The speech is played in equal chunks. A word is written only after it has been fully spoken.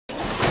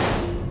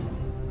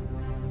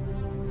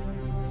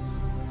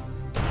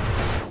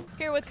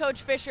here with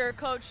Coach Fisher.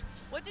 Coach,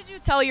 what did you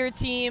tell your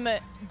team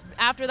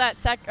after that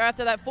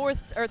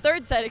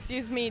third set,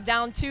 excuse me,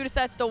 down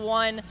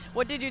 2-1?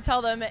 What did you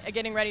tell them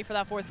getting ready for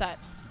that fourth set?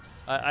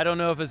 I don't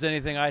know if it's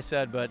anything I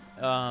said, but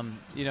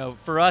you know,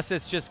 for us,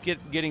 it's just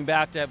getting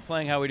back to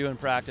playing how we do in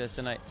practice,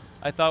 and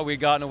I thought we'd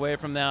gotten away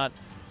from that.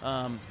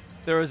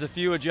 There was a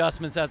few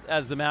adjustments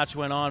as the match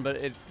went on, but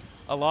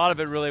a lot of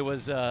it really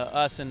was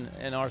us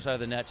and our side of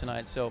the net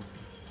tonight. So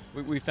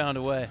we found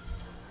a way.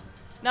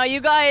 Now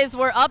you guys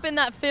were up in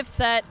that fifth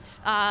set,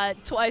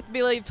 I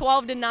believe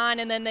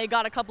 12-9, and then they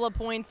got a couple of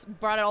points,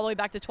 brought it all the way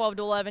back to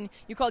 12-11.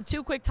 You called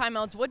 2 quick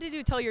timeouts. What did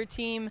you tell your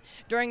team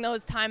during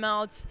those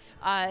timeouts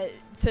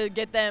to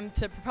get them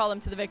to propel them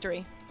to the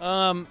victory?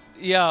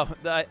 Yeah,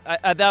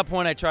 at that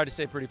point I tried to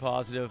stay pretty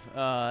positive.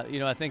 You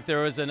know, I think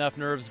there was enough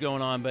nerves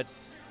going on, but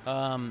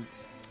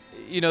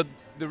you know,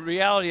 the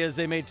reality is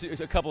they made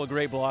a couple of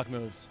great block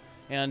moves,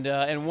 and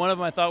one of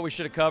them I thought we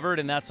should have covered,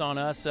 and that's on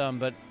us.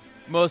 But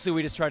mostly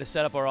we just try to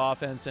set up our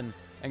offense and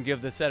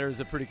give the setters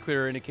a pretty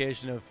clear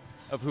indication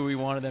of who we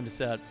wanted them to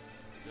set.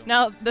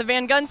 Now, the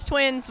Van Gunst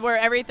twins were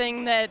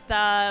everything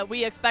that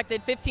we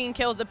expected, 15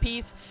 kills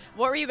apiece.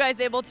 What were you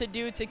guys able to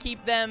do to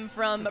keep them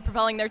from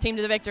propelling their team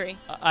to the victory?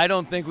 I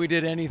don't think we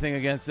did anything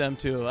against them,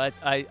 too.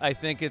 I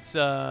think it's,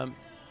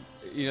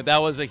 you know,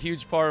 that was a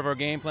huge part of our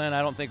game plan.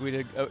 I don't think we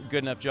did a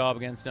good enough job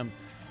against them.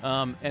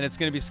 And it's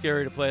going to be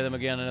scary to play them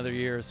again another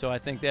year. So I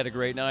think they had a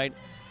great night.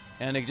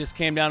 And it just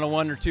came down to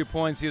 1 or 2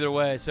 points either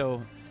way.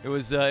 So it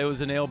was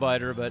a nail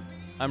biter, but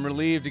I'm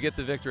relieved to get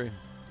the victory.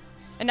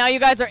 And now you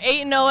guys are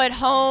 8-0 at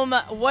home.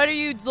 What are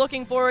you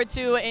looking forward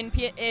to in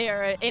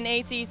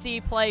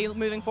ACC play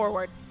moving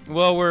forward?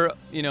 Well,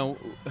 we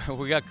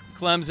got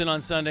Clemson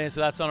on Sunday, so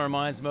that's on our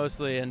minds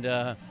mostly, and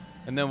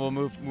then we'll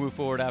move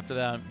forward after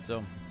that. So.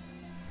 All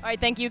right,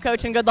 thank you,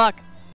 Coach, and good luck.